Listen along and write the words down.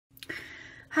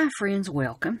Hi friends,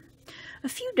 welcome. A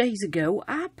few days ago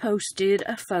I posted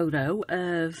a photo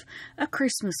of a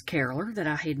Christmas caroler that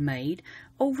I had made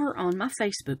over on my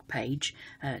Facebook page,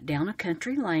 Down a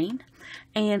Country Lane,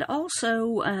 and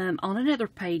also on another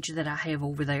page that I have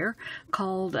over there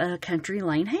called Country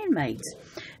Lane Handmaids.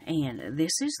 And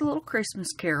this is the little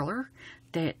Christmas caroler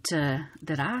that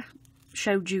I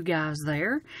showed you guys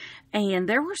there, and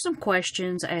there were some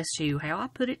questions as to how I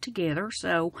put it together,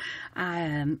 so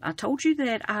I told you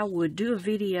that I would do a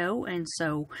video, and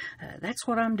so that's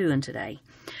what I'm doing today.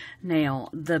 Now,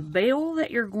 the bell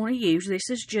that you're going to use, this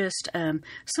is just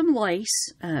some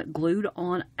lace glued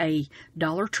on a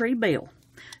Dollar Tree bell.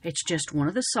 It's just one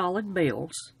of the solid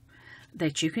bells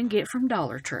that you can get from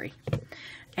Dollar Tree,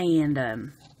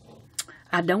 and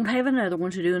I don't have another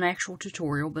one to do an actual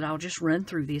tutorial, but I'll just run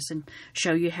through this and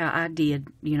show you how I did,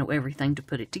 everything to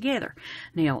put it together.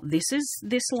 Now, this is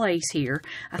this lace here.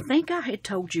 I think I had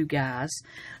told you guys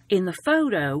in the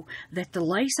photo that the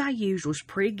lace I used was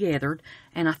pre-gathered,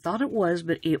 and I thought it was,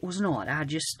 but it was not. I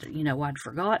just, I'd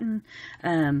forgotten,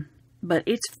 but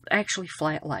it's actually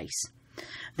flat lace.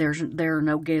 There are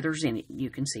no gathers in it, you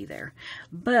can see there.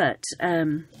 But,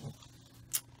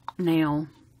 now,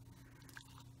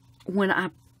 when I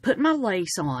put my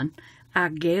lace on, I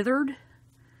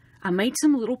made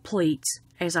some little pleats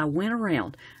as I went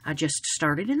around. I just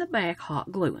started in the back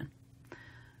hot gluing.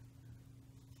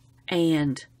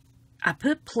 And I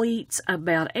put pleats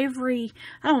about every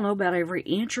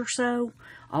inch or so,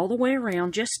 all the way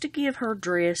around, just to give her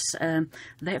dress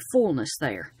that fullness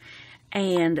there.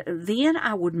 And then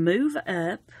I would move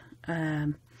up,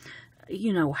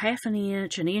 half an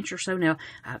inch or so. Now,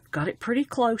 I've got it pretty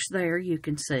close there, you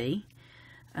can see,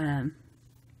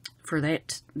 for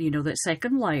that, that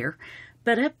second layer.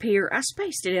 But up here, I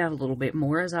spaced it out a little bit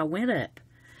more as I went up.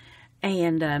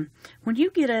 And when you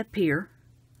get up here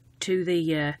to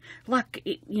the,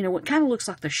 it kind of looks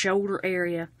like the shoulder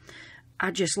area,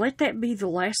 I just let that be the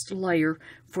last layer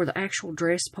for the actual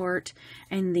dress part.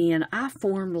 And then I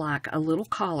formed like a little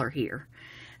collar here.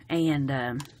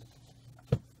 And,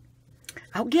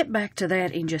 I'll get back to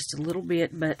that in just a little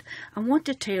bit, but I want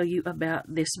to tell you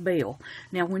about this bell.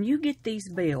 Now, when you get these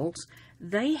bells,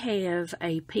 they have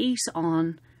a piece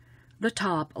on the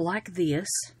top like this,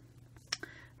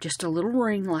 just a little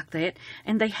ring like that,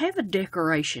 and they have a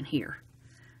decoration here.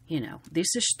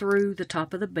 This is through the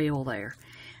top of the bell there.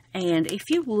 And if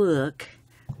you look,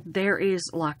 there is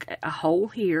like a hole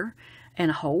here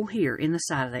and a hole here in the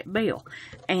side of that bell.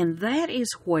 And that is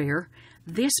where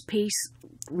this piece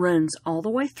runs all the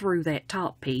way through that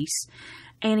top piece,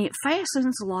 and it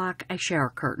fastens like a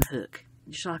shower curtain hook,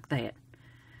 just like that.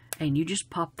 And you just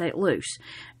pop that loose,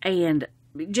 and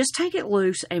just take it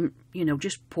loose, and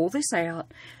just pull this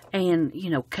out, and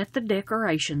cut the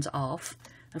decorations off.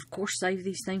 Of course, save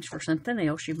these things for something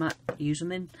else. You might use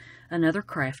them in another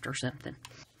craft or something.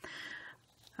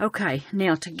 Okay,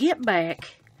 now to get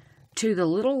back to the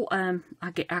little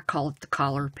I call it the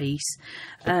collar piece.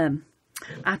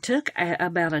 I took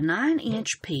about a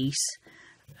 9-inch piece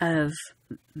of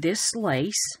this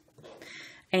lace,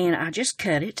 and I just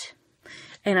cut it,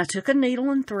 and I took a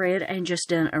needle and thread and just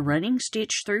done a running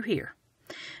stitch through here.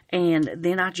 And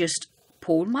then I just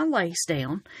pulled my lace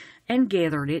down and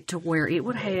gathered it to where it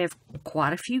would have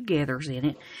quite a few gathers in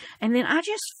it. And then I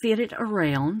just fit it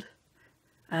around,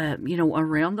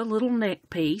 around the little neck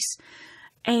piece.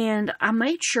 And I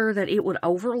made sure that it would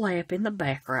overlap in the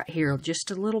back right here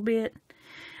just a little bit.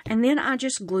 And then I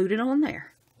just glued it on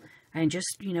there. And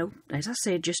just, as I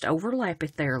said, just overlap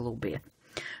it there a little bit.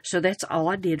 So that's all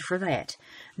I did for that.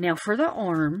 Now for the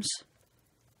arms,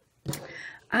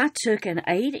 I took an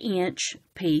 8-inch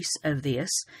piece of this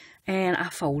and I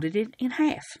folded it in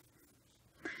half.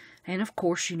 And of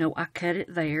course, I cut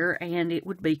it there, and it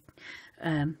would be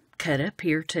cut up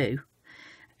here too.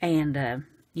 And,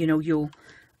 you'll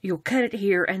cut it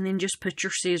here and then just put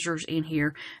your scissors in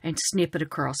here and snip it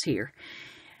across here.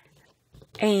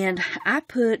 And I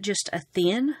put just a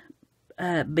thin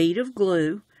bead of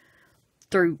glue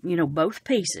through, both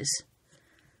pieces,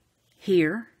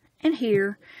 here and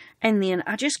here, and then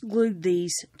I just glued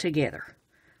these together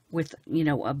with,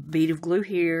 a bead of glue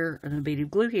here and a bead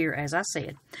of glue here, as I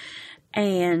said.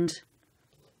 And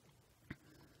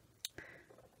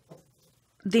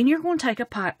then you're going to take a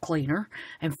pipe cleaner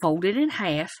and fold it in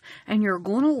half, and you're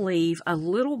going to leave a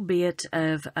little bit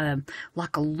of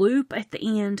like a loop at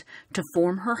the end to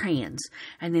form her hands.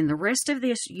 And then the rest of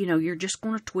this, you're just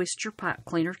going to twist your pipe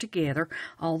cleaner together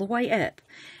all the way up.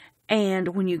 And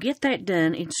when you get that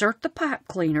done, insert the pipe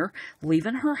cleaner,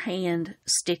 leaving her hand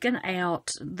sticking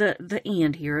out the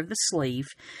end here of the sleeve,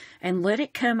 and let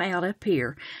it come out up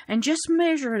here. And just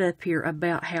measure it up here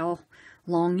about how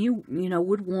long you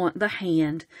would want the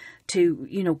hand to,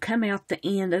 come out the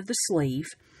end of the sleeve.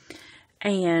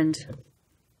 And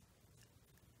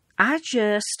I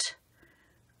just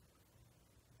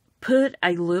put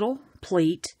a little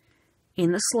pleat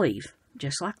in the sleeve,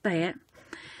 just like that,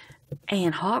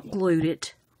 and hot glued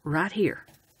it right here.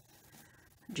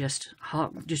 Just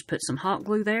put some hot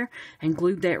glue there and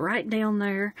glued that right down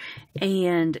there.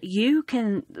 And you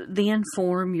can then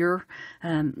form your,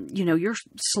 your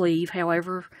sleeve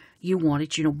however you want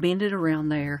it. Bend it around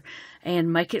there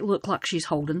and make it look like she's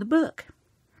holding the book.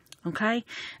 Okay?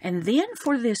 And then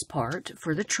for this part,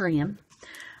 for the trim,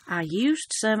 I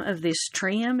used some of this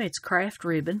trim. It's craft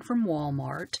ribbon from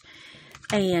Walmart.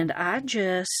 And I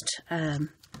just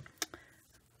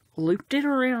looped it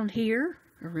around here,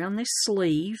 around this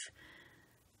sleeve,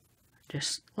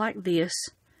 just like this.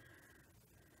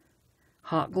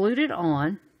 Hot glued it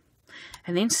on,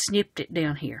 and then snipped it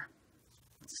down here.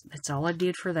 That's all I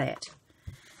did for that.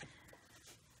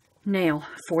 Now,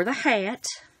 for the hat,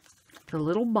 the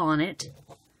little bonnet,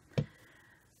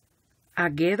 I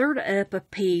gathered up a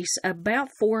piece about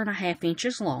 4.5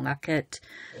 inches long. I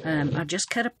just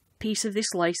cut a piece of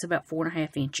this lace about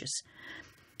 4.5 inches.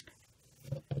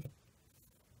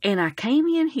 And I came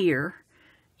in here,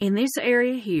 in this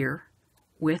area here,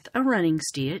 with a running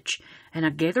stitch, and I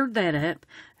gathered that up,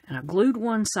 and I glued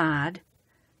one side.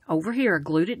 Over here, I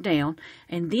glued it down,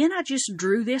 and then I just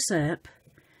drew this up,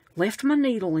 left my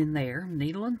needle in there,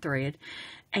 needle and thread,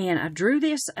 and I drew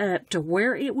this up to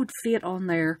where it would fit on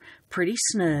there pretty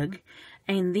snug,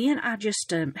 and then I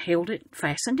just held it,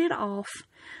 fastened it off,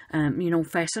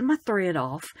 fastened my thread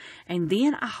off, and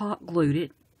then I hot glued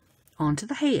it onto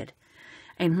the head.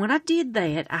 And when I did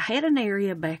that, I had an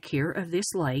area back here of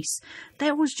this lace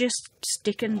that was just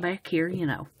sticking back here,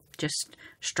 just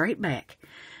straight back.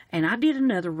 And I did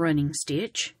another running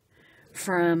stitch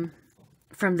from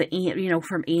the end,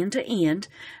 from end to end.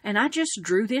 And I just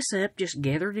drew this up, just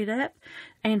gathered it up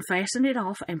and fastened it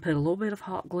off and put a little bit of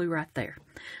hot glue right there.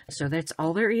 So that's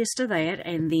all there is to that.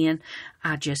 And then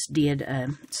I just did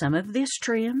some of this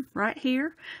trim right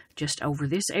here, just over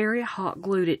this area, hot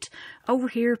glued it over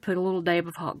here, put a little dab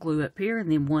of hot glue up here,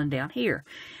 and then one down here.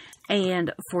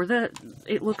 And for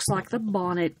it looks like the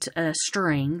bonnet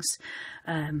strings,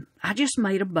 I just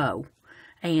made a bow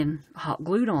and hot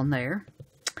glued on there.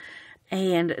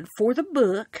 And for the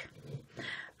book,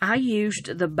 I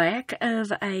used the back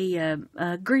of a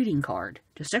greeting card,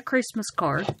 just a Christmas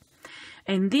card.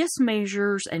 And this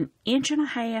measures 1.5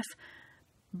 inches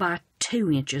by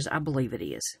 2 inches, I believe it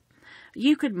is.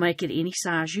 You could make it any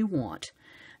size you want.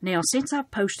 Now, since I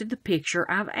posted the picture,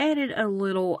 I've added a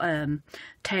little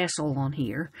tassel on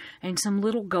here and some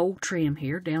little gold trim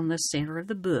here down the center of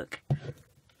the book.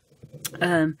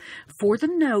 For the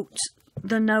notes,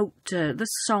 the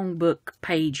songbook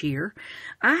page here,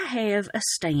 I have a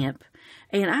stamp,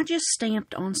 and I just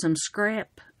stamped on some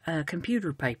scrap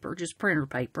computer paper, just printer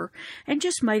paper, and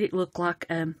just made it look like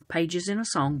pages in a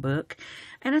songbook.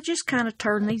 And I just kind of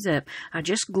turned these up. I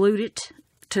just glued it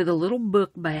to the little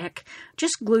book back,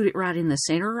 just glued it right in the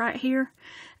center right here.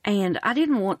 And I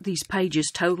didn't want these pages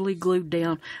totally glued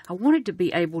down. I wanted to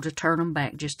be able to turn them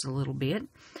back just a little bit.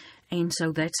 And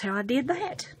so that's how I did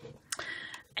that.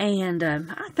 And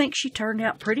I think she turned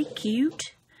out pretty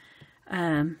cute.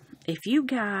 If you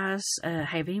guys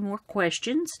have any more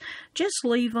questions, just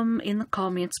leave them in the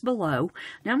comments below.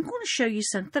 Now I'm going to show you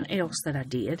something else that I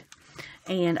did.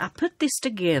 And I put this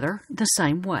together the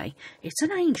same way. It's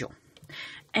an angel.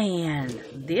 And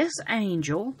this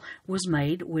angel was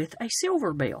made with a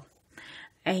silver bell.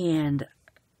 And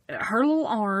her little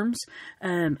arms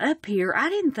up here, I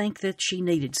didn't think that she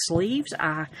needed sleeves.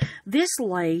 This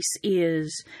lace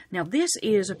is, now this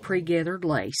is a pre-gathered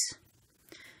lace.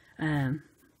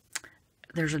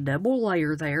 There's a double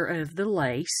layer there of the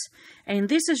lace. And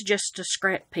this is just a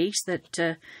scrap piece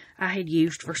that I had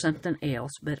used for something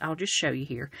else. But I'll just show you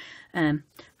here.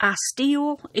 I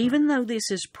still, even though this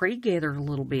is pre-gathered a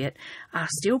little bit, I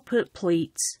still put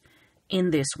pleats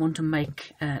in this one to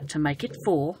make it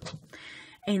full.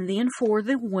 And then for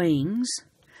the wings,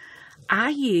 I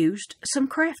used some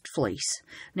craft fleece.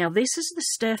 Now, this is the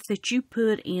stuff that you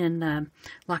put in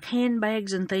like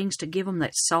handbags and things to give them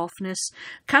that softness.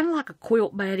 Kind of like a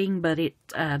quilt batting, but it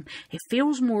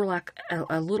feels more like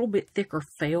a little bit thicker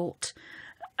felt.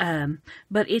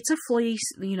 But it's a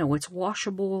fleece, it's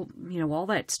washable, all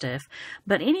that stuff.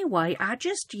 But anyway, I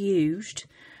just used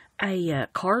a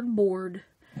cardboard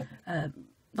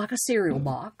like a cereal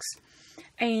box,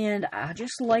 and I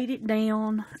just laid it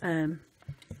down,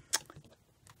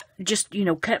 just, you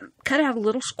know, cut out a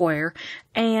little square,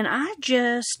 and I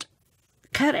just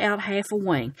cut out half a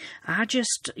wing. I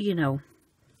just, you know,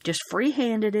 just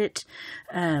free-handed it,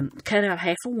 cut out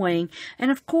half a wing, and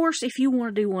of course, if you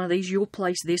want to do one of these, you'll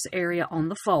place this area on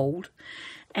the fold,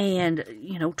 and,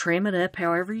 you know, trim it up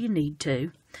however you need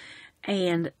to,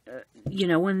 and, you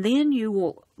know, and then you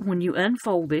will, when you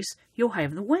unfold this, you'll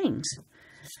have the wings.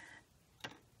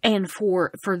 And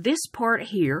for this part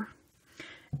here,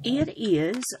 it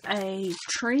is a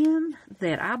trim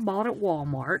that I bought at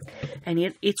Walmart, and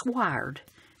it's wired.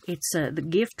 It's the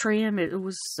gift trim. It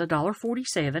was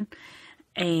 $1.47,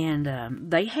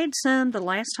 and they had some the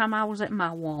last time I was at my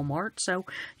Walmart, so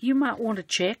you might want to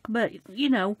check, but, you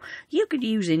know, you could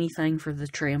use anything for the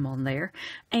trim on there.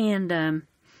 And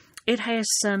it has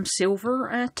some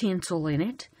silver tinsel in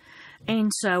it,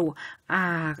 and so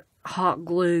I hot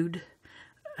glued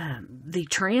the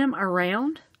trim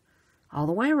around, all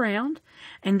the way around,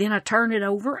 and then I turned it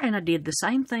over, and I did the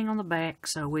same thing on the back,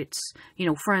 so it's, you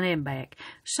know, front and back.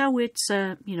 So it's,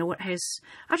 you know, it has,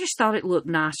 I just thought it looked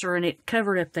nicer, and it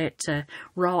covered up that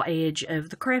raw edge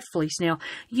of the craft fleece. Now,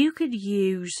 you could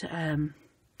use,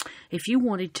 if you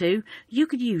wanted to, you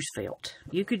could use felt.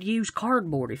 You could use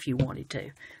cardboard if you wanted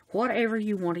to. Whatever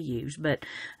you want to use, but,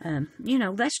 you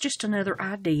know, that's just another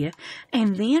idea.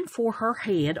 And then for her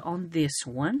head on this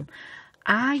one,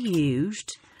 I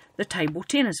used the table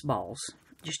tennis balls.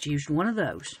 Just used one of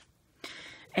those.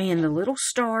 And the little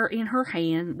star in her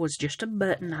hand was just a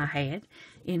button I had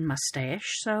in my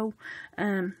stash. So,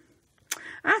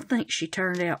 I think she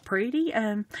turned out pretty.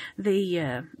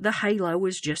 The halo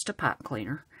is just a pipe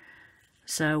cleaner.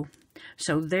 So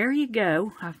there you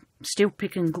go. I'm still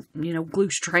picking, you know,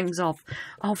 glue strings off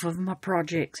of my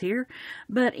projects here.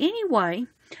 But anyway,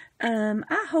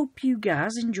 I hope you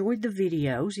guys enjoyed the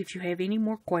videos. If you have any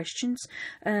more questions,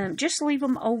 just leave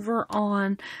them over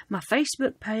on my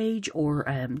Facebook page or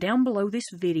down below this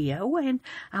video, and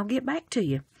I'll get back to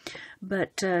you.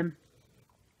 But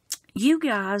you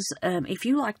guys, if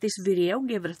you like this video,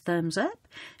 give it a thumbs up.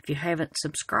 If you haven't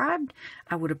subscribed,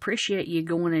 I would appreciate you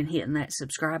going and hitting that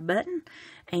subscribe button.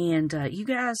 And you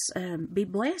guys be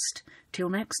blessed. Till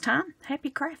next time, happy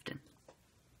crafting.